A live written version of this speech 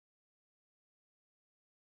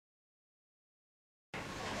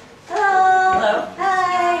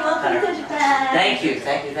Thank you.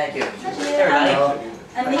 Everybody.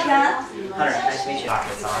 I'm Mika. Hunter, nice to meet you.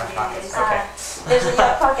 Pockets on our pockets. Okay. There's a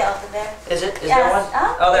pocket over there. Is it? Is Yes. there one?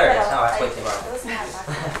 Oh, there it is. No, Oh, that's way too long. It was not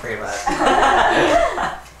pocket. Forget about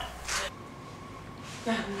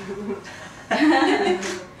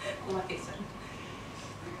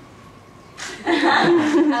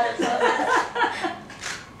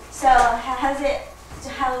So, how's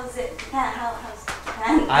it Japan? How's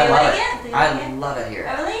Japan? I Do you love like it. Do you I like it? love it here.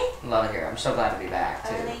 Oh, really? Love it here. I'm so glad to be back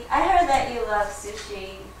too. Oh, really? I heard that you love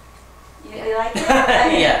sushi. You Yeah. like it?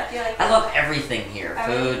 Yeah. Do you like I it? love everything here. Oh,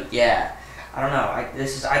 Food, really? yeah. I don't know.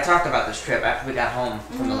 I talked about this trip after we got home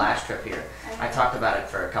from the Mhm. last trip here. I Okay. talked about it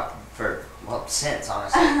since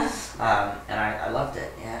honestly, and I loved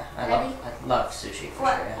it. Yeah, Really? I love sushi for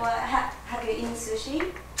What? sure. Yeah. What? Have you eaten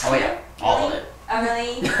sushi? Oh yeah, all of Really? it. Oh,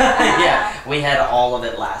 really? Yeah, we had all of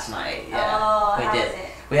it last night. Yeah, Oh, we how did. was it?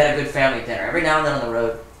 We had a good family dinner. Every now and then on the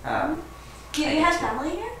road. You have family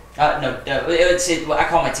here? No, I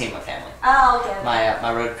call my team my family. Oh, okay.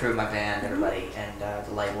 My road crew, my band, everybody, and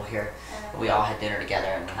the label here. We all had dinner together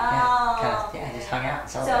and just hung out. And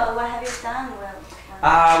So celebrated. what have you done? Well,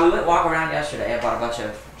 We went walk around yesterday. I bought a bunch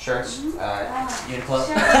of shirts, Uniqlo.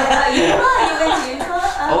 Sure. Uniqlo? You went to Uniqlo?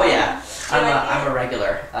 Oh yeah, You like I'm a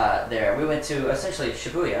regular there. We went to essentially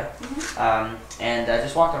Shibuya, and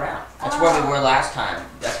just walked around. That's where we were last time.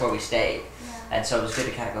 That's where we stayed, Yeah. and so it was good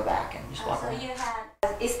to kind of go back and just walk So around. you had.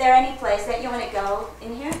 Is there any place that you want to go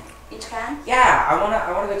in here, in Japan? Yeah, I wanna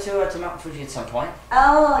go to Mount Fuji at some point.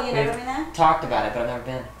 Oh, you never We've been there? Talked about it, but I've never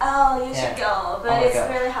been. Oh, you Yeah. should go, but I wanna it's go.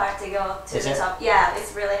 really hard to go to Is the it? top. Yeah,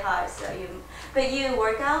 it's really hard. So but you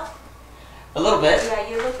work out? A little bit. Yeah,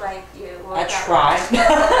 you look like you work I out. try.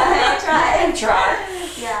 I try. I try.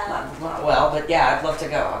 Yeah. Not well, but yeah, I'd love to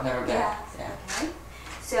go. I've never been. Yeah. Okay.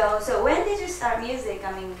 So when did you start music?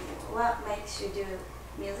 I mean, what makes you do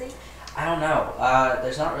music? I don't know.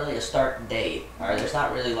 There's not really a start date, or there's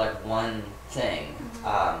not really like one thing.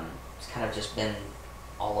 It's kind of just been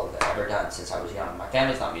all I've ever done since I was young. My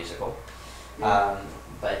family's not musical,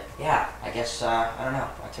 but yeah, I guess I don't know.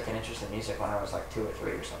 I took an interest in music when I was like 2 or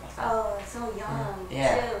 3 or something like that. Oh, so young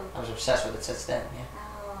Yeah, too. I was obsessed with it since then. Yeah.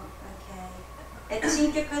 Oh, okay.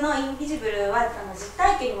 新曲のインビジブルは実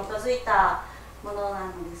体験に基づいたものな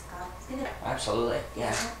んですか? Absolutely.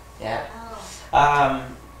 Yeah. Yeah. Oh.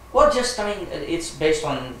 Well, just I mean, it's based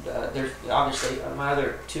on. There's obviously my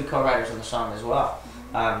other 2 co-writers on the song as well.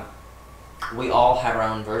 We all have our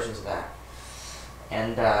own versions of that,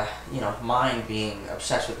 and mine being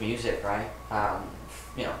obsessed with music, right?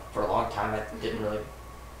 For a long time I didn't really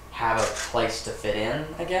have a place to fit in.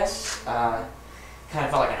 I guess kind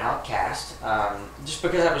of felt like an outcast, just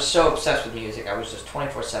because I was so obsessed with music. I was just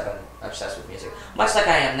 24/7 obsessed with music, much like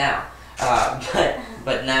I am now.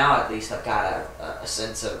 But now at least I've got a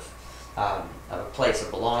sense of a place of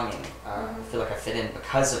belonging. I feel like I fit in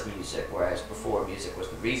because of music, whereas before music was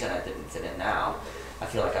the reason I didn't fit in. Now I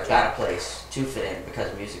feel like I've got a place to fit in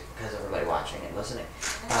because of music, because of everybody watching and listening.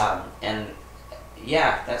 And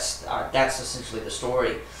yeah, that's essentially the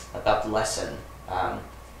story about the lesson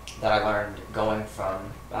that I learned going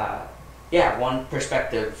from one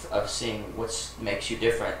perspective of seeing what makes you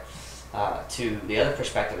different. To the other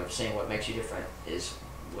perspective of seeing what makes you different is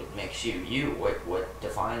what makes you, what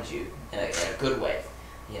defines you in a good way,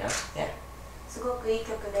 Yeah. すごくいい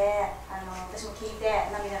曲で、私も聴いて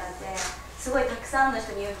涙が出て、すごいたくさんの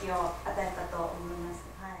人に勇気を与えたと思います。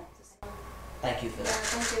はい。Thank you for that.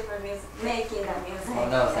 Thank you for making that music. Oh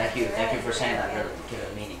no, thank you for saying that. Really give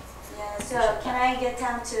it a meaning. Yeah, so can I get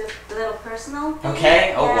down to a little personal?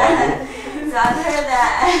 Okay. Oh Yeah. So I've heard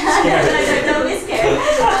that. Don't be scared.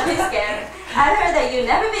 Don't be scared. I've heard that you've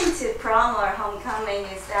never been to prom or homecoming.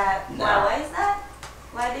 Is that No. why is that?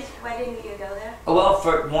 Why didn't you go there? Well,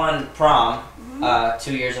 for one, prom,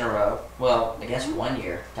 2 years in a row. Well, I guess 1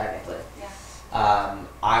 year technically. Yeah.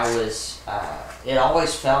 I was. It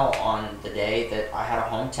always fell on the day that I had a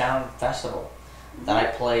hometown festival that I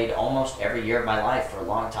played almost every year of my life for a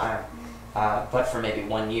long time, but for maybe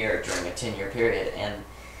 1 year during a 10-year period, and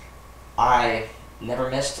I never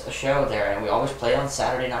missed a show there, and we always played on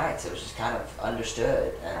Saturday nights. It was just kind of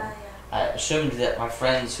understood, and I assumed that my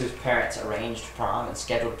friends whose parents arranged prom and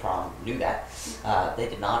scheduled prom knew that. They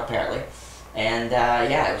did not, apparently, and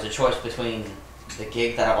it was a choice between the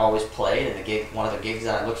gig that I've always played and one of the gigs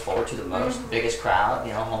that I looked forward to the most, biggest crowd,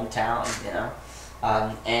 hometown,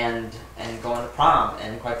 and going to prom.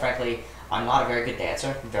 And quite frankly, I'm not a very good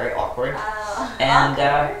dancer, very awkward. And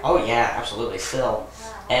oh yeah, absolutely, still.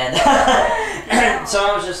 And so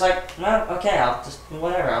I was just like, well, okay, I'll just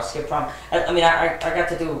whatever, I'll skip prom. I mean, I got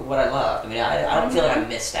to do what I loved. I mean, I don't feel like I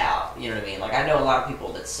missed out. You know what I mean? Like, I know a lot of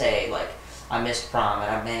people that say like, I missed prom,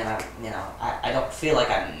 and I don't feel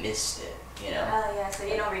like I missed it. You know. Oh yeah, so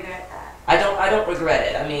you don't regret that. I don't regret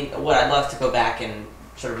it. I mean, what I'd love to go back and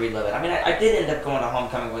sort of relive it. I mean, I did end up going to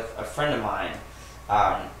homecoming with a friend of mine,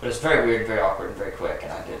 but it was very weird, very awkward, and very quick,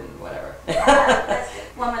 and I didn't, whatever. That's good.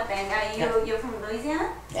 One more thing. You're from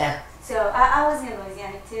Louisiana? Yeah. So I was in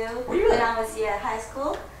Louisiana too. Were you really? When I was high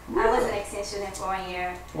school. Really? I was an exchange student for 1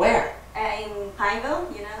 year. Where? In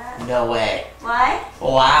Pineville, you know that? No way. Why?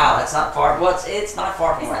 Wow, that's not far. Well, it's not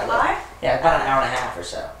far from It's where I not live. far? Yeah, about an hour and a half or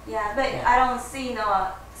so. Yeah, but Yeah. I don't see no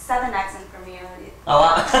southern accent from you. Oh,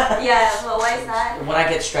 wow. Yeah, well, why is that? When I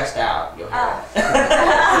get stressed out, you'll hear Oh. it.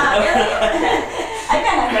 Really? I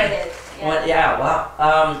kind of heard it. Yeah. Well, yeah, wow.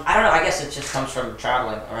 I don't know, I guess it just comes from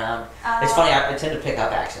traveling around. It's funny, I tend to pick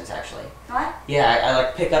up accents, actually. What? Yeah, I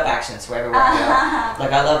like pick up accents wherever I go.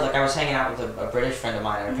 Like, I was hanging out with a British friend of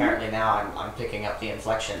mine, and apparently now I'm picking up the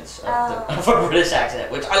inflections of a British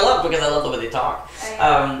accent, which I love because I love the way they talk.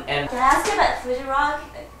 And Can I ask you about Fuji Rock?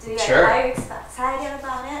 Sure. Are you excited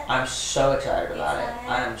about it? I'm so excited about it. Excited?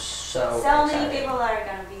 I'm so So excited. many people are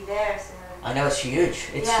gonna be there, so. I know, it's huge.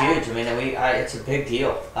 It's Yeah. huge. I mean, it's a big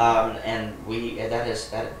deal, and that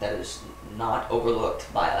is not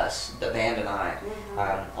overlooked by us, the band and I.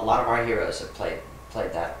 A lot of our heroes have played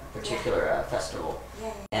that particular festival, Yeah.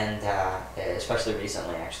 and especially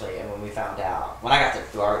recently, actually. And when we found out, when I got to,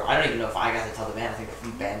 I don't even know if I got to tell the band. I think the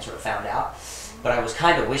band sort of found out, but I was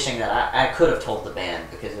kind of wishing that I could have told the band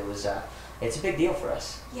because it's a big deal for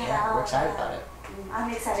us. Yeah, we're excited yeah. about it.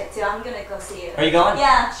 I'm excited too. I'm gonna go see you. Are you going?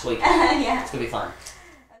 Yeah. Sweet. Yeah. It's gonna be fun.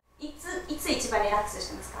 いつ一番リラックスし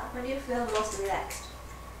てますか? When do you feel most relaxed?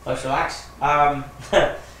 Most relaxed.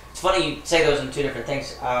 It's funny you say those in two different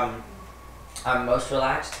things. I'm most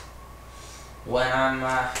relaxed when I'm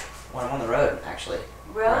on the road, actually.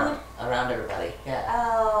 Road? Around everybody. Yeah.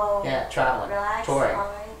 Oh. Yeah, traveling, Relaxed. touring.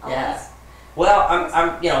 Always? Yeah. Well,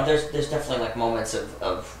 I'm there's definitely like moments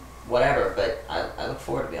of whatever, but I look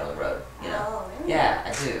forward to being on the road. You know. Oh, really? Yeah,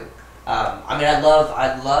 I do. I mean, I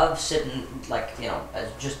love sitting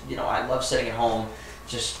I love sitting at home,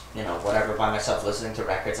 just whatever by myself, listening to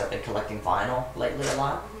records. I've been collecting vinyl lately a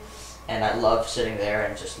lot, and I love sitting there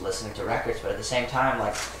and just listening to records. But at the same time,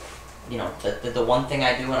 like, the one thing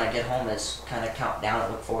I do when I get home is kind of count down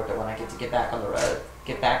and look forward to when I get back on the road,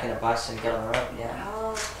 get back in a bus and get on the road. Yeah,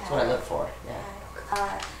 that's what I live for.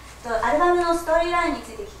 Yeah. アルバムのストーリーラインにつ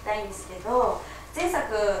いて聞きたいんですけど、前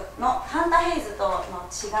作のハンターヘイズとの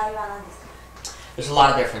違いは何ですか? There's a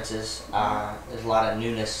lot of differences. There's a lot of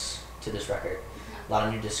newness to this record, a lot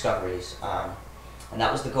of new discoveries, and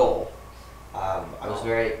that was the goal. I was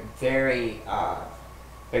very, very,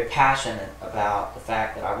 very passionate about the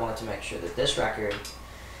fact that I wanted to make sure that this record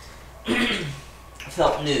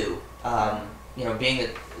felt new. Being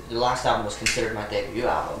that the last album was considered my debut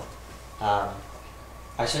album,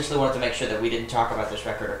 I essentially wanted to make sure that we didn't talk about this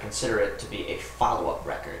record or consider it to be a follow-up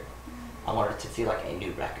record. I wanted it to feel like a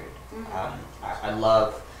new record. I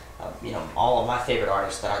love, all of my favorite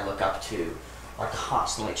artists that I look up to are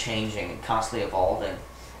constantly changing and constantly evolving,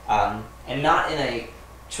 and not in a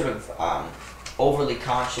sort of overly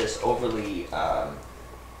conscious, overly not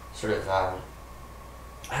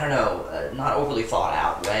overly thought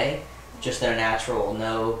out way, just in a natural,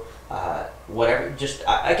 whatever, just,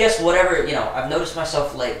 I guess whatever, I've noticed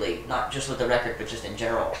myself lately, not just with the record, but just in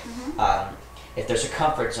general, if there's a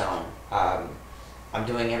comfort zone, I'm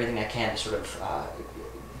doing everything I can to sort of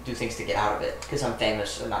do things to get out of it, because I'm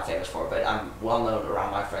not famous for it, but I'm well known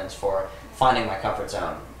around my friends for finding my comfort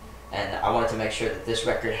zone, and I wanted to make sure that this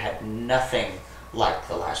record had nothing like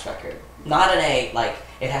the last record. Not in a, like,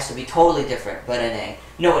 it has to be totally different, but in a,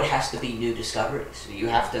 no, it has to be new discoveries. You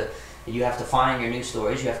have to find your new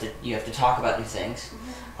stories. You have to talk about new things,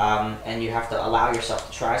 and you have to allow yourself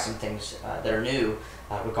to try some things that are new,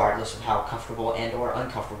 regardless of how comfortable and or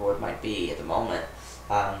uncomfortable it might be at the moment.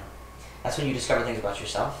 That's when you discover things about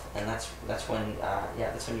yourself, and that's when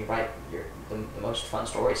you write the most fun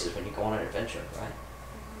stories, is when you go on an adventure, right?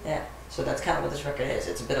 Yeah. So that's kind of what this record is.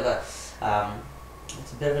 It's a bit of a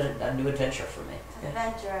new adventure for me.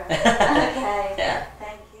 Adventure. Okay. Yeah.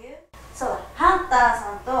 Thank you. そうだ、ハンター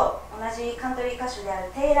さんと同じカントリー歌手であ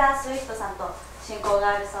るテイラー・スウィフトさんと親交が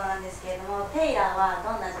あるそうなんですけれども、テイラーは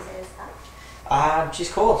どんな女性ですか?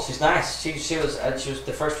 She's cool. She's nice. She was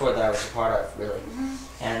the first tour that I was a part of, really,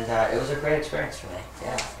 and it was a great experience for me.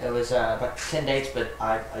 Yeah, it was about 10 dates, but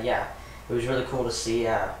it was really cool to see.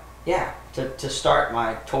 To start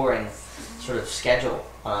my touring sort of schedule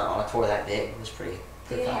on a tour that big. It was pretty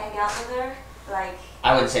Do good you fun. hang out with her? Like.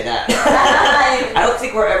 I wouldn't say that. I don't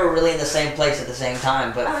think we're ever really in the same place at the same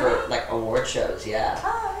time, but for like award shows, yeah.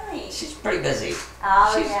 Oh, really? really? She's pretty busy.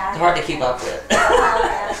 Oh, She's yeah. hard to keep up with.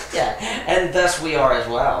 Oh, yeah. Yeah, and thus we are as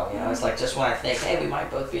well. You know, it's like just when I think, hey, we might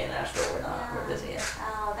both be in Nashville, we're not. Yeah. We're busy. Yeah,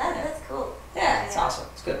 Oh, that's cool. yeah, it's awesome.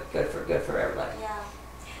 It's good for everybody. Yeah.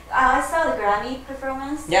 I saw the Grammy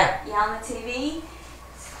performance. Yeah. Yeah, on the TV.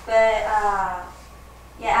 But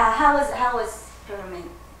yeah, how was performing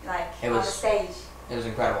like on the stage? It was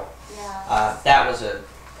incredible. Yeah. That was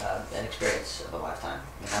an experience of a lifetime.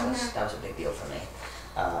 I mean, that was a big deal for me.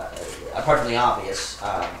 Apart from the obvious,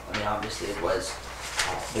 I mean, obviously it was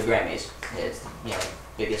the Grammys. It's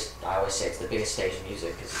biggest. I always say it's the biggest stage in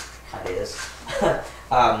music because it kind of is,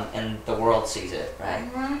 and the world sees it, right?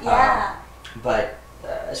 Mm-hmm. Yeah. But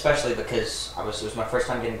especially because it was my first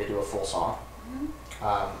time getting to do a full song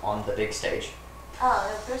on the big stage.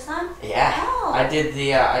 Oh, the first time? Yeah. Oh. I did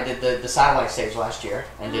the satellite stage last year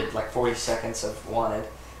and did like 40 seconds of Wanted,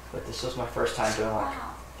 but this was my first time doing like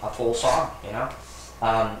a full song, you know.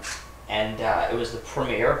 And it was the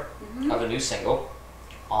premiere of a new single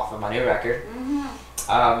off of my new record.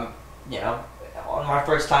 You know, on my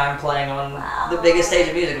first time playing on the biggest stage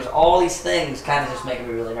of music, it was all these things kind of just making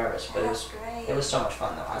me really nervous, but it was so much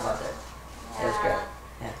fun though. I loved it. It was great.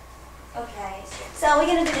 Yeah. Okay, so we're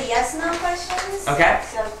gonna do the yes no questions. Okay.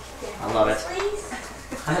 So I love it. Please.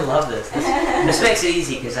 I love this. This makes it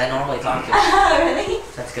easy because I normally talk to. Really?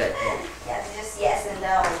 That's good. Yeah, so just yes and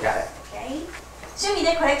no. Got it. Okay. 趣味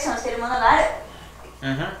でコレクションしているものがある。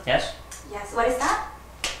Yes. Yes. What is that?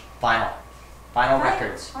 Vinyl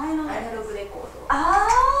records. Vinyl. アナログレコード。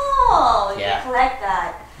Oh, you Yeah. collect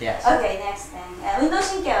that. Yes. Okay, next thing. 運動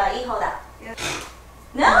神経はいい方だ。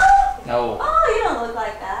No? No. Oh, you don't look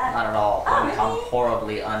like that. Not at all. Oh, I'm really?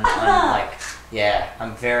 horribly like. Yeah.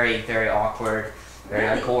 I'm very awkward. Very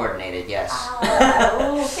Really? uncoordinated. Yes.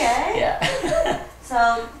 Oh, okay. Yeah. So,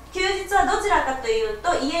 休日はどちらかという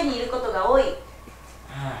と家にいることが多い。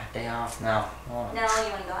Day off? No. No,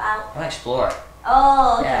 you want to go out? I want to explore.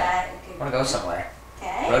 Oh, okay. Yeah. Okay. I want to go somewhere.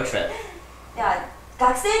 Okay. Road trip. では、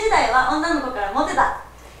学生時代は女の子からモテた。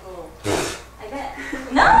I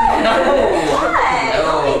bet. No! Why?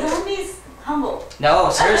 No. Don't be humble. No,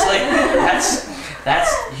 seriously.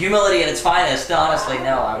 That's humility at its finest. Honestly,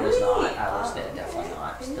 no, I was not. I was definitely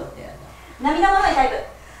not. Still, yeah. 涙もろいタイプ。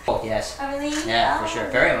No. Oh, yes. Oh, really? Yeah, for sure.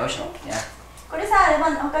 Very emotional. Yeah. これさ、あれ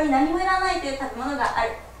ば他に何もいらないという食べ物があ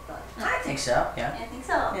る。I think so. Yeah. I think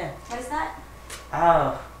so. Yeah. What is that?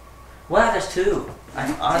 Oh, well, there's two.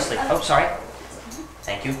 Honestly. Oh, sorry.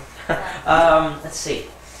 Thank you. Let's see.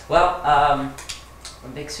 Well, I'm a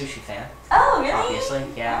big sushi fan. Oh, really? Obviously,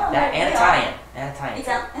 yeah. Oh, That and really? Italian. And Italian.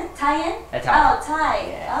 Italian? Italian. Oh, Thai.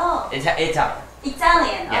 Yeah. Oh. Italian.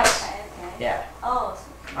 Italian. Yes. Okay, okay. Yeah. Oh.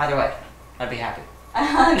 Either way, I'd be happy. 苦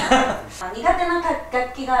手な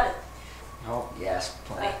楽器がある。Oh, yes,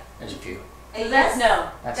 plenty. There's a few. Yes? No.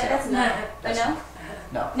 That's no. That's No?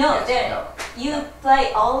 No. No, Yes, there. no. You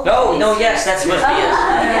play all No, these no, things? yes, that's supposed to be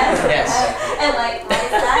yes. Yes. And like, what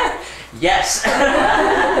is that? Yes.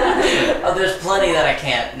 Oh, there's plenty that I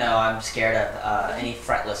can't. No, I'm scared of any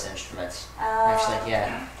fretless instruments. Actually,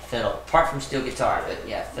 yeah, fiddle. Apart from steel guitar, but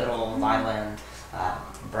yeah, fiddle, violin,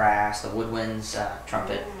 brass, the woodwinds,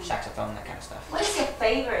 trumpet, saxophone, that kind of stuff. What is your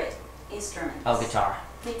favorite instrument? Oh, guitar.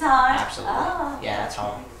 Guitar? Absolutely. Oh. Yeah, that's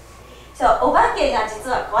home. So, お化けが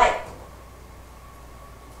実は怖い。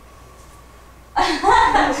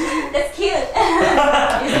That's cute.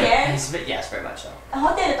 You scared? Yes, very much so.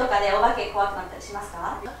 ホテルとかでお化け怖くなったりします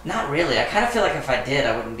か？ Not really. I kind of feel like if I did,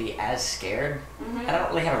 I wouldn't be as scared. I don't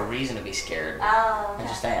really have a reason to be scared. Oh, I okay.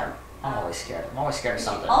 just am. I'm always scared. I'm always scared of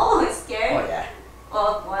something. Always scared? Oh yeah.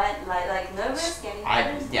 Well, what? Like nervous? Getting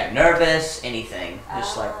nervous? Yeah, nervous, anything,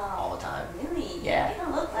 just like Oh. all the time. Really? Yeah. You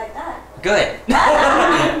don't look like that. Good.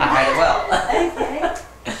 I hide it well.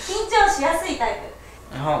 Okay. 緊張しやすいタイプ。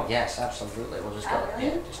Oh yes, absolutely. We'll just go. Oh,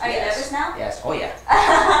 really? Yeah, just, Are you yes. nervous now? Yes. Oh yeah.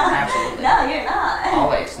 Absolutely. No, you're not.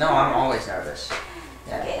 Always. No, I'm always nervous.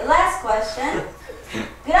 Yeah. Okay, last question.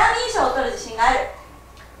 グラミー賞を取る自信がある。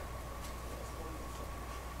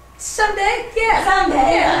Someday, yeah.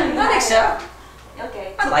 Someday. Yeah, I think so.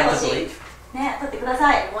 Okay. I'd like to ちょっ believe. ね、取ってくだ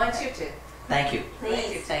さい。 I want you to. Thank you.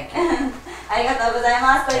 Please. Thank you. ありがとうござい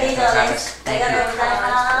ます。これで以上です。ありがとうござい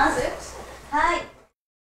ます。 Six. はい。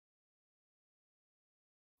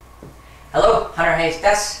 Hello, Hunter Hayes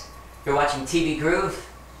Des. You're watching TV Groove,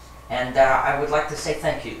 and I would like to say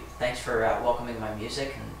thank you. Thanks for welcoming my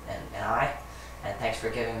music and thanks for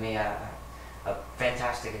giving me a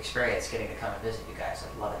fantastic experience getting to come and visit you guys.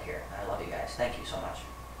 I love it here. I love you guys. Thank you so much.